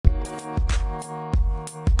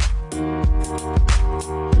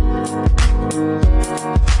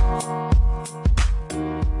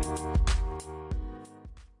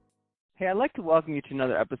I'd like to welcome you to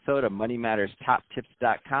another episode of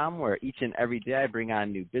MoneyMattersTopTips.com, where each and every day I bring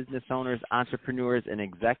on new business owners, entrepreneurs, and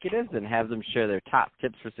executives and have them share their top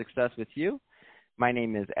tips for success with you. My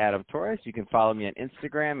name is Adam Torres. You can follow me on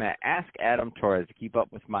Instagram at AskAdamTorres to keep up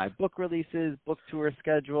with my book releases, book tour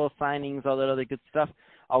schedule, signings, all that other good stuff.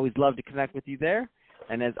 Always love to connect with you there.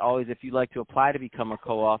 And as always, if you'd like to apply to become a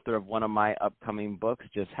co-author of one of my upcoming books,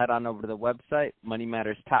 just head on over to the website,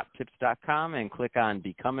 MoneyMattersTopTips.com, and click on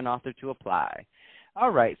Become an Author to apply. All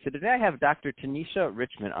right, so today I have Dr. Tanisha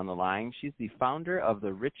Richmond on the line. She's the founder of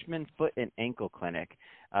the Richmond Foot and Ankle Clinic.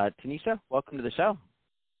 Tanisha, welcome to the show.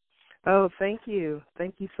 Oh, thank you.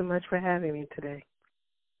 Thank you so much for having me today.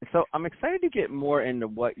 So I'm excited to get more into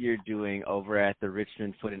what you're doing over at the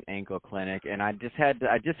Richmond Foot and Ankle Clinic, and I just had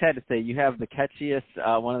to say you have the catchiest,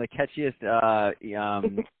 one of the catchiest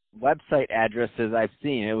website addresses I've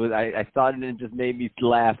seen. I thought it just made me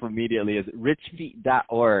laugh immediately. It's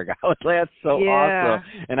richfeet.org. I was like, that's so awesome.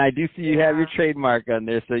 And I do see you have your trademark on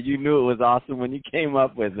there, so you knew it was awesome when you came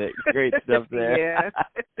up with it. Great stuff there.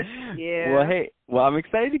 Yeah. Well, I'm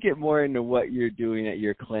excited to get more into what you're doing at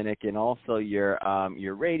your clinic and also your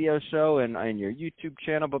radio show and your YouTube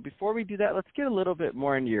channel. But before we do that, let's get a little bit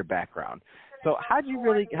more into your background. So how'd you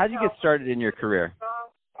get started in your career?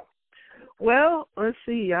 Well, let's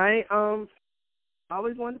see. I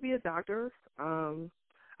always wanted to be a doctor.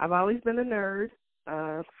 I've always been a nerd.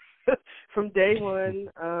 From day one,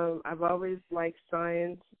 I've always liked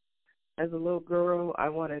science. As a little girl, I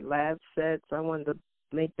wanted lab sets. I wanted to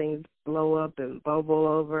make things blow up and bubble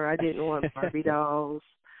over. I didn't want Barbie dolls.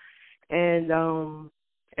 And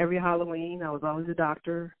every Halloween, I was always a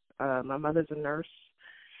doctor. My mother's a nurse.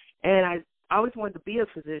 And I always wanted to be a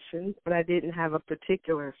physician, but I didn't have a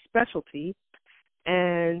particular specialty.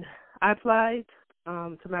 And I applied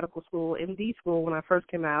to medical school, MD school, when I first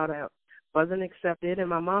came out. I wasn't accepted, and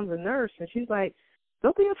my mom's a nurse, and she's like,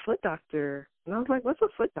 "Go be a foot doctor." And I was like, "What's a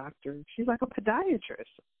foot doctor?" She's like, "A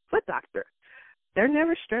podiatrist, foot doctor. They're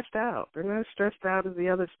never stressed out. They're not as stressed out as the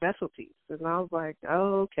other specialties." And I was like,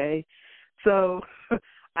 "Oh, okay." So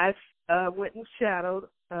I went and shadowed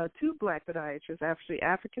two black podiatrists, actually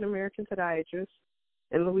African-American podiatrists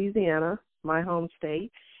in Louisiana, my home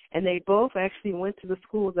state, and they both actually went to the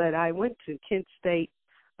school that I went to, Kent State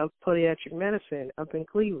of Podiatric Medicine up in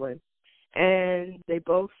Cleveland. And they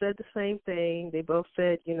both said the same thing. They both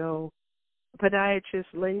said, a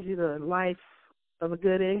podiatrist lends you the life of a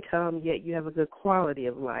good income, yet you have a good quality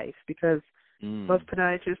of life, because most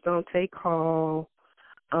podiatrists don't take call.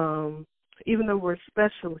 Even though we're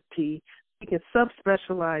specialty, we can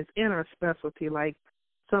subspecialize in our specialty. Like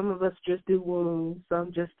some of us just do wounds,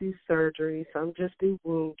 some just do surgery, some just do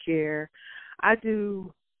wound care. I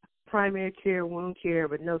do primary care, wound care,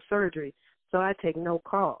 but no surgery, so I take no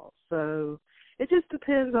calls. So it just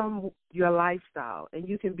depends on your lifestyle, and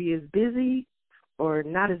you can be as busy or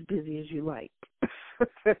not as busy as you like.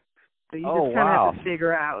 So you just kind of have to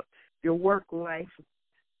figure out your work-life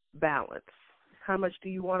balance. How much do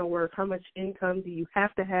you want to work? How much income do you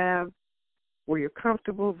have to have where you're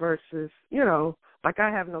comfortable versus, like I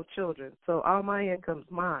have no children, so all my income's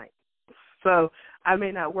mine. So I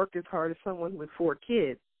may not work as hard as someone with 4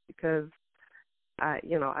 kids because I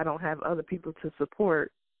don't have other people to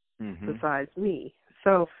support besides me.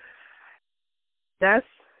 So that's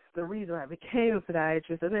the reason I became a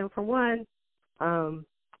podiatrist. And then for one,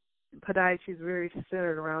 podiatry is very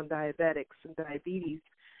centered around diabetics and diabetes.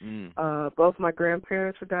 Both my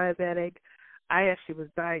grandparents were diabetic. I actually was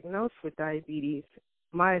diagnosed with diabetes.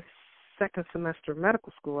 My second semester of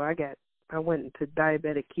medical school, I went into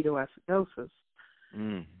diabetic ketoacidosis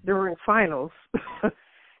during finals.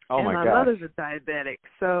 And my mother's a diabetic.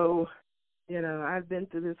 So, I've been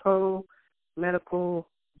through this whole medical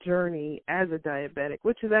journey as a diabetic,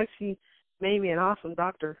 which has actually made me an awesome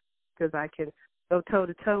doctor because I can go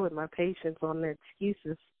toe-to-toe with my patients on their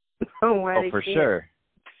excuses on why they can't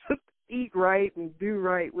eat right and do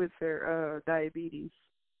right with their diabetes.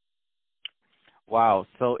 Wow.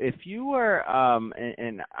 So if you were,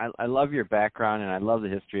 and I love your background and I love the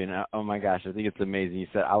history, and oh my gosh, I think it's amazing. You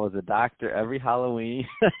said I was a doctor every Halloween.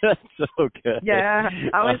 That's so good. Yeah,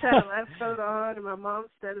 I always had a lab coat on and my mom's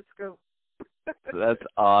stethoscope. That's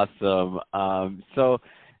awesome.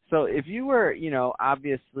 So if you were,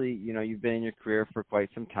 obviously, you've been in your career for quite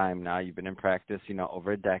some time now. You've been in practice,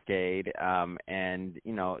 over a decade. And,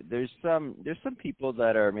 there's some people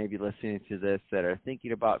that are maybe listening to this that are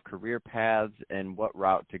thinking about career paths and what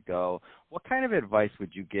route to go. What kind of advice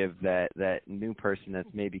would you give that new person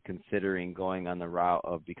that's maybe considering going on the route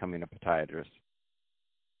of becoming a podiatrist?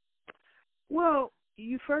 Well,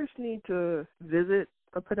 you first need to visit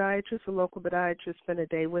a podiatrist, a local podiatrist, spend a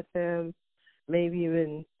day with them, maybe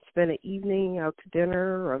even spend an evening out to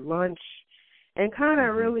dinner or lunch, and kind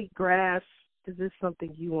of really grasp, is this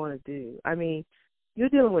something you want to do? I mean, you're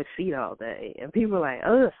dealing with feet all day, and people are like,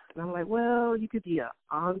 ugh. And I'm like, well, you could be an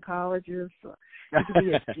oncologist, or you could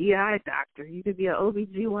be a GI doctor, you could be an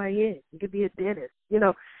OBGYN, you could be a dentist. You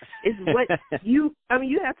know, it's what you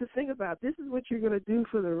have to think about. This is what you're going to do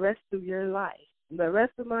for the rest of your life. The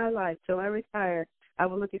rest of my life, till I retire, I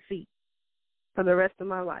will look at feet for the rest of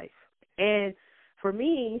my life. And for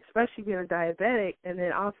me, especially being a diabetic, and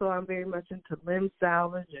then also I'm very much into limb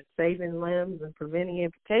salvage and saving limbs and preventing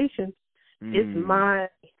amputations, it's my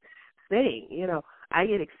thing. You know, I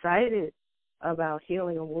get excited about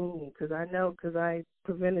healing a wound because I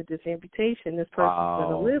prevented this amputation, this person's going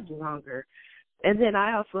to live longer. And then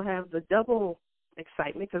I also have the double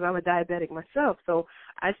excitement because I'm a diabetic myself, so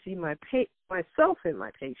I see myself in my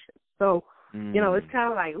patient. So, you know, it's kind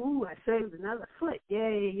of like, ooh, I saved another foot,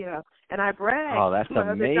 yay, you know, and I brag. Oh, that's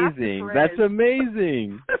amazing. That's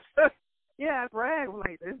amazing. Yeah, I brag. I'm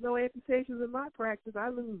like, there's no amputations in my practice. I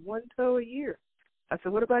lose one toe a year. I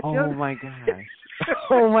said, what about you? Oh, my gosh.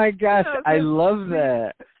 Oh, my gosh. You know, I love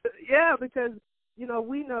that. Yeah, because, you know,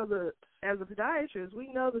 we know as a podiatrist,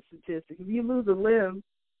 we know the statistics. If you lose a limb,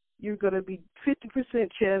 you're going to be 50%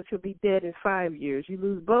 chance you'll be dead in 5 years. You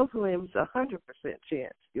lose both limbs, 100%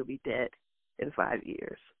 chance you'll be dead in 5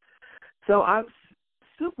 years. So I'm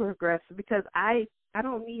super aggressive because I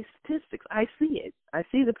don't need statistics. I see it. I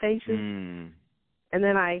see the patient, and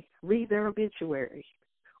then I read their obituary.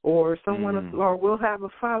 Or or we'll have a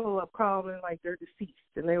follow-up call and like they're deceased,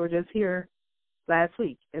 and they were just here last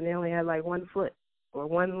week, and they only had like one foot or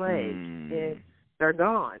one leg, and they're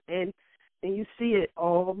gone. And you see it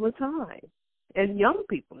all the time. And young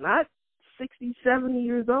people, not 60, 70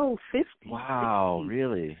 years old, 50. Wow, 60.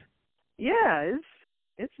 Really? Yeah,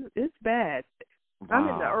 it's bad. Wow. I'm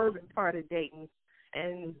in the urban part of Dayton,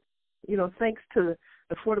 and, you know, thanks to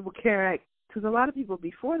the Affordable Care Act, because a lot of people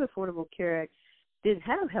before the Affordable Care Act didn't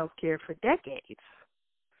have health care for decades.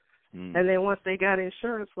 And then once they got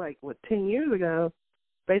insurance, 10 years ago,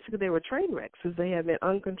 basically they were train wrecks because they had been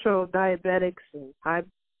uncontrolled diabetics and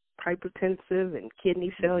hypertensive and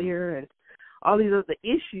kidney failure and all these other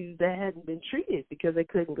issues that hadn't been treated because they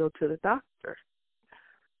couldn't go to the doctor.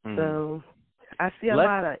 So I see a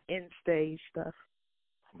lot of end-stage stuff.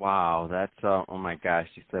 Wow, that's oh my gosh!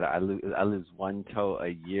 You said I lose one toe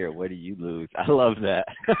a year. What do you lose? I love that.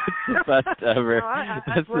 It's the best ever.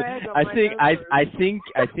 No, I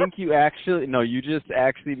think you actually you just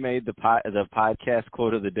actually made the podcast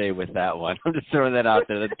quote of the day with that one. I'm just throwing that out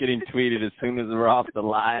there. That's getting tweeted as soon as we're off the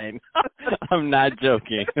line. I'm not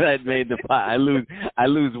joking. That made the pot. I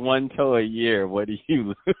lose one toe a year. What do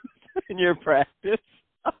you lose in your practice?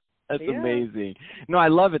 That's amazing. No, I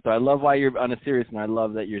love it, though. I love why you're on a serious note. I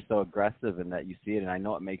love that you're so aggressive and that you see it, and I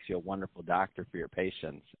know it makes you a wonderful doctor for your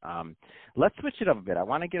patients. Let's switch it up a bit. I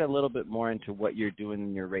want to get a little bit more into what you're doing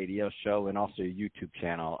in your radio show and also your YouTube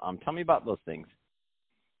channel. Tell me about those things.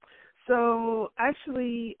 So,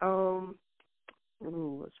 actually,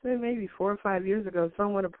 it's been maybe 4 or 5 years ago,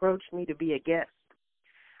 someone approached me to be a guest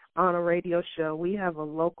on a radio show. We have a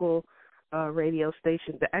local radio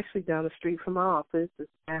station actually down the street from my office. It's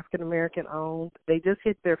African-American owned. They just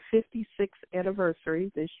hit their 56th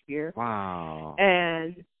anniversary this year. Wow.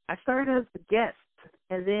 And I started as a guest.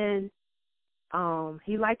 And then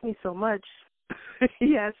he liked me so much,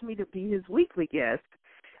 he asked me to be his weekly guest.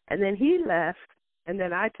 And then he left, and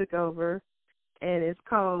then I took over, and it's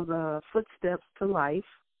called Footsteps to Life.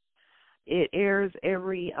 It airs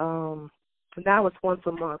every, now it's once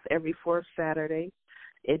a month, every fourth Saturday.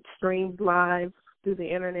 It streams live through the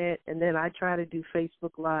internet, and then I try to do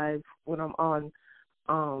Facebook Live when I'm on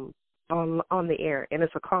the air. And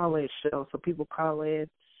it's a call-in show, so people call in,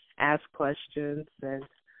 ask questions, and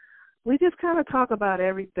we just kind of talk about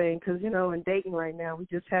everything. Because, you know, in Dayton right now, we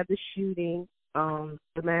just had the shooting, the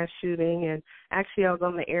mass shooting, and actually I was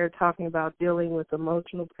on the air talking about dealing with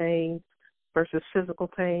emotional pain versus physical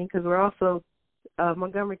pain. Because we're also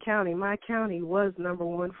Montgomery County. My county was number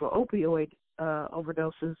one for opioid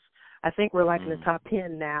overdoses. I think we're like in the top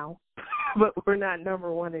 10 now, but we're not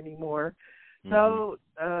number one anymore. So,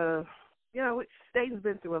 you know, Dayton's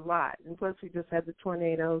been through a lot. And plus, we just had the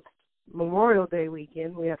tornadoes Memorial Day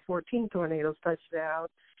weekend. We had 14 tornadoes touch down.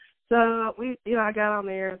 So, I got on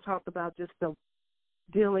there and talked about just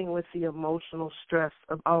dealing with the emotional stress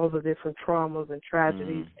of all the different traumas and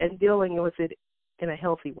tragedies and dealing with it in a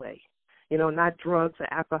healthy way. You know, not drugs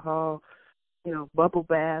or alcohol, you know, bubble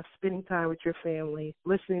baths, spending time with your family,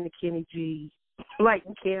 listening to Kenny G,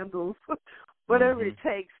 lighting candles, whatever it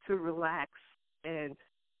takes to relax and,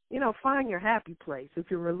 find your happy place. If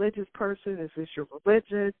you're a religious person, if it's your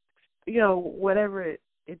religion, whatever it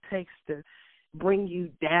takes to bring you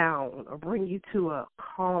down or bring you to a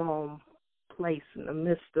calm place in the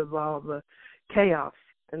midst of all the chaos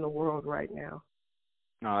in the world right now.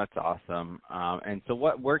 Oh, that's awesome. And so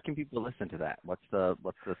where can people listen to that? What's the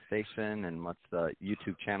station and what's the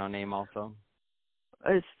YouTube channel name also?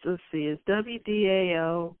 It's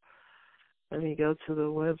WDAO. Let me go to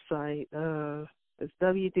the website. It's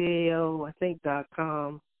WDAO, I think,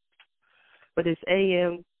 .com. But it's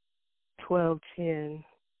AM 1210.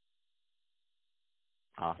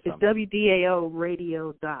 Awesome. It's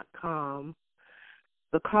WDAOradio.com.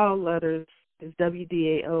 The call letters is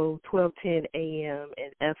WDAO 1210 AM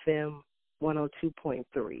and FM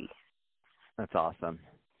 102.3. That's awesome.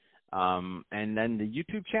 And then the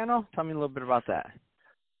YouTube channel, tell me a little bit about that.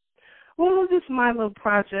 Well, this is my little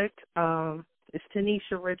project. It's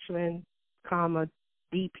Tanisha Richmond,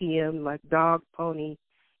 DPM, like dog, pony,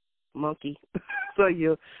 monkey. So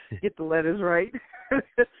you'll get the letters right.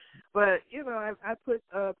 But, I put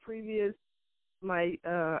my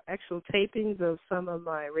actual tapings of some of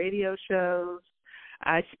my radio shows.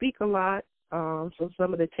 I speak a lot, so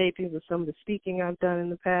some of the tapings of some of the speaking I've done in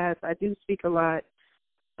the past. I do speak a lot,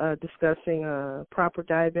 discussing proper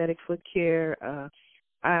diabetic foot care.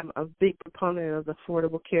 I'm a big proponent of the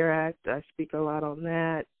Affordable Care Act. I speak a lot on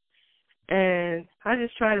that. And I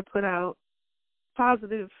just try to put out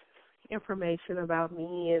positive information about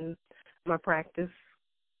me and my practice.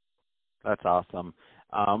 That's awesome.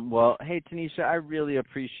 Well, hey, Tanisha, I really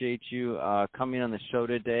appreciate you coming on the show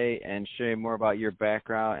today and sharing more about your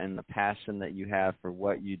background and the passion that you have for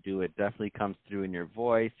what you do. It definitely comes through in your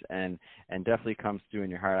voice and definitely comes through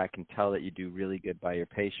in your heart. I can tell that you do really good by your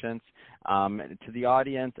patients. To the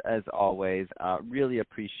audience, as always, really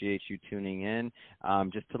appreciate you tuning in.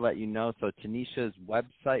 Just to let you know, so Tanisha's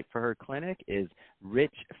website for her clinic is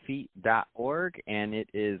richfeet.org, and it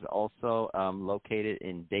is also located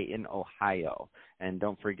in Dayton, Ohio. And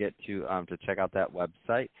don't forget to check out that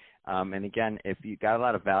website. And again, if you got a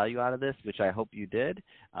lot of value out of this, which I hope you did,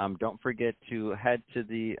 don't forget to head to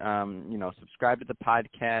the, subscribe to the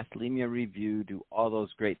podcast, leave me a review, do all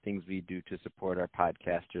those great things we do to support our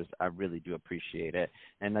podcasters. I really do appreciate it.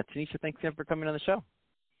 And Tanisha, thanks again for coming on the show.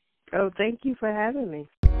 Oh, thank you for having me.